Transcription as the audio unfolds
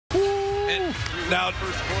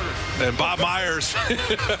And Bob Myers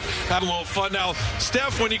having a little fun. Now,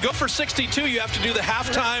 Steph, when you go for 62, you have to do the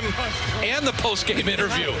halftime and the post-game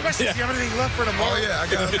interview. You have anything left for tomorrow? Oh, yeah, I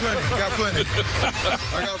got plenty.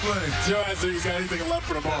 I got plenty. Joe has he's got anything left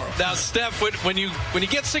for tomorrow. Now, Steph, when you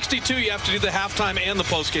get 62, you have to do the halftime and the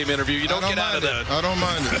post-game interview. You don't get out of that. I don't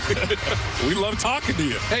mind it. We love talking to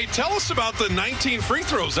you. Hey, tell us about the 19 free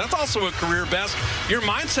throws. That's also a career best. Your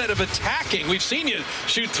mindset of attacking. We've seen you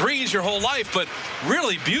shoot threes your whole life, but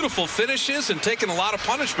really beautiful finishes and taking a lot of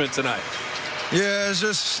punishment tonight. Yeah, it's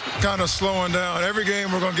just kind of slowing down. Every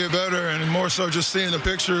game we're going to get better, and more so just seeing the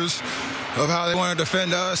pictures of how they want to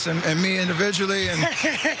defend us and me individually. And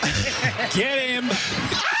Get him.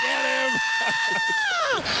 Get him.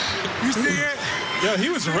 You see it? Yeah, he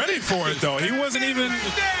was ready for it, though. He wasn't even,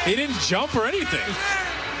 he didn't jump or anything.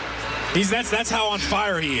 That's how on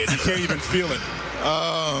fire he is. You can't even feel it.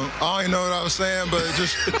 I don't even know what I was saying, but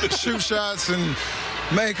just shoot shots and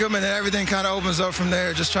make them, and then everything kind of opens up from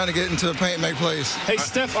there, just trying to get into the paint and make plays. Hey,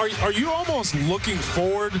 Steph, are you almost looking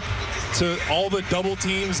forward to all the double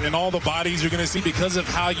teams and all the bodies you're going to see because of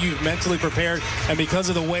how you've mentally prepared and because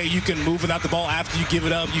of the way you can move without the ball after you give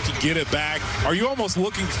it up, you can get it back? Are you almost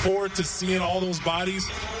looking forward to seeing all those bodies?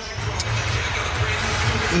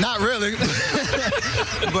 Not really,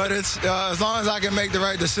 but it's as long as I can make the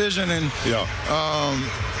right decision and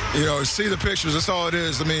see the pictures. That's all it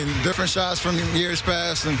is. I mean, different shots from years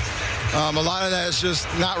past, and a lot of that is just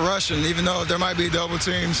not rushing. Even though there might be double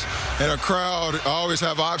teams in a crowd, I always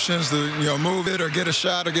have options to move it or get a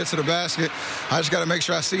shot or get to the basket. I just got to make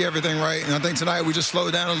sure I see everything right. And I think tonight we just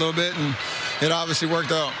slowed down a little bit, and it obviously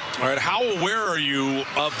worked out. All right, how aware are you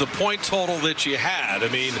of the point total that you had? I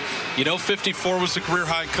mean, 54 was the career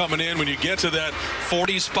high coming in. When you get to that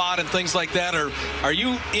 40 spot and things like that, are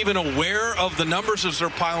you even aware of the numbers as they're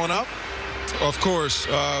piling up? Of course,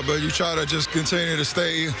 but you try to just continue to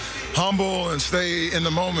stay humble and stay in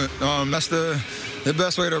the moment. That's the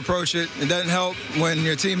best way to approach it. It doesn't help when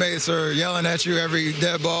your teammates are yelling at you every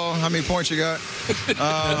dead ball, how many points you got.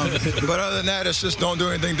 But other than that, it's just don't do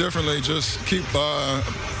anything differently. Just keep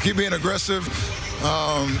being aggressive,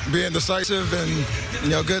 being decisive, and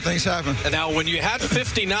good things happen. And now, when you had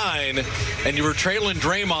 59 and you were trailing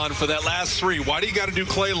Draymond for that last three, why do you got to do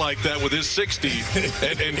Clay like that with his 60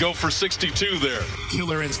 and go for 62 there?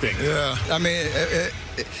 Killer instinct. Yeah, I mean,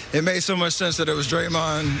 it made so much sense that it was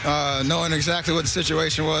Draymond, knowing exactly what the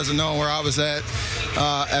situation was and knowing where I was at.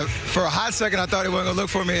 For a hot second, I thought he wasn't going to look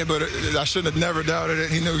for me, but I shouldn't have never doubted it.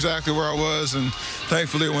 He knew exactly where I was, and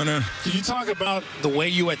thankfully it went in. Can you talk about the way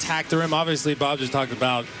you attacked the rim? Obviously, Bob just talked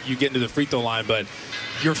about you getting to the free throw line, but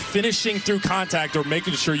you're finishing through contact or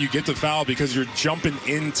making sure you get the foul because you're jumping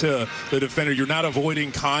into the defender. You're not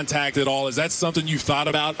avoiding contact at all. Is that something you've thought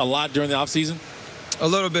about a lot during the offseason? A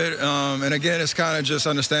little bit, and again, it's kind of just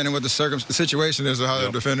understanding what the situation is or how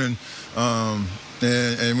they're defending.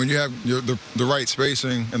 And when you have the right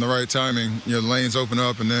spacing and the right timing, the lanes open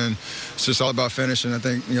up, and then it's just all about finishing. I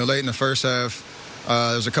think late in the first half,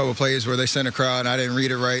 there's a couple of plays where they sent a crowd, and I didn't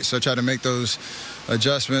read it right, so I tried to make those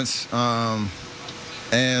adjustments.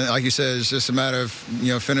 And like you said, it's just a matter of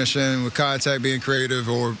finishing with contact, being creative,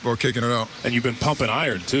 or kicking it out. And you've been pumping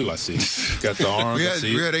iron too, I see. Got the arm. we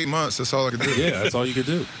had 8 months. That's all I could do. Yeah, that's all you could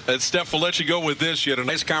do. And Steph, we'll let you go with this. You had a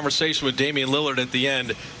nice conversation with Damian Lillard at the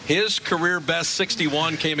end. His career best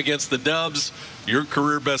 61 came against the Dubs. Your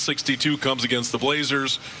career best 62 comes against the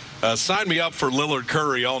Blazers. Sign me up for Lillard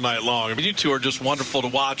Curry all night long. I mean, you two are just wonderful to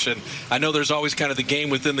watch, and I know there's always kind of the game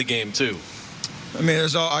within the game too. I mean,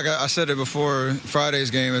 I said it before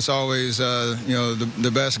Friday's game. It's always,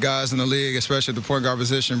 the best guys in the league, especially at the point guard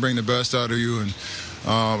position, bring the best out of you. And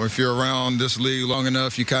if you're around this league long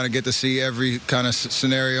enough, you kind of get to see every kind of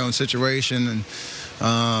scenario and situation. And,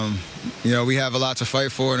 we have a lot to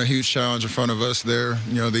fight for and a huge challenge in front of us there,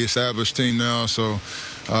 the established team now. So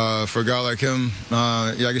for a guy like him,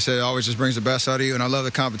 like I said, it always just brings the best out of you. And I love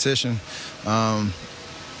the competition.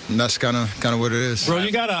 And that's kind of what it is. Bro,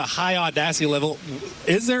 you got a high audacity level.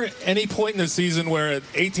 Is there any point in the season where at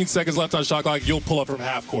 18 seconds left on shot clock, you'll pull up from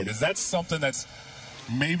half court? Is that something that's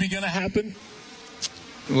maybe going to happen?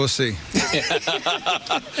 We'll see.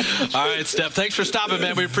 All right, Steph, thanks for stopping,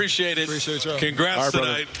 man. We appreciate it. Appreciate y'all. Congrats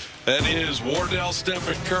tonight. That is Wardell,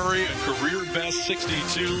 Stephen Curry, a career best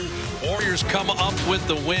 62. Warriors come up with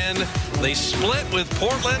the win. They split with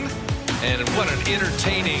Portland. And what an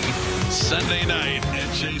entertaining Sunday night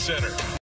at Chase Center.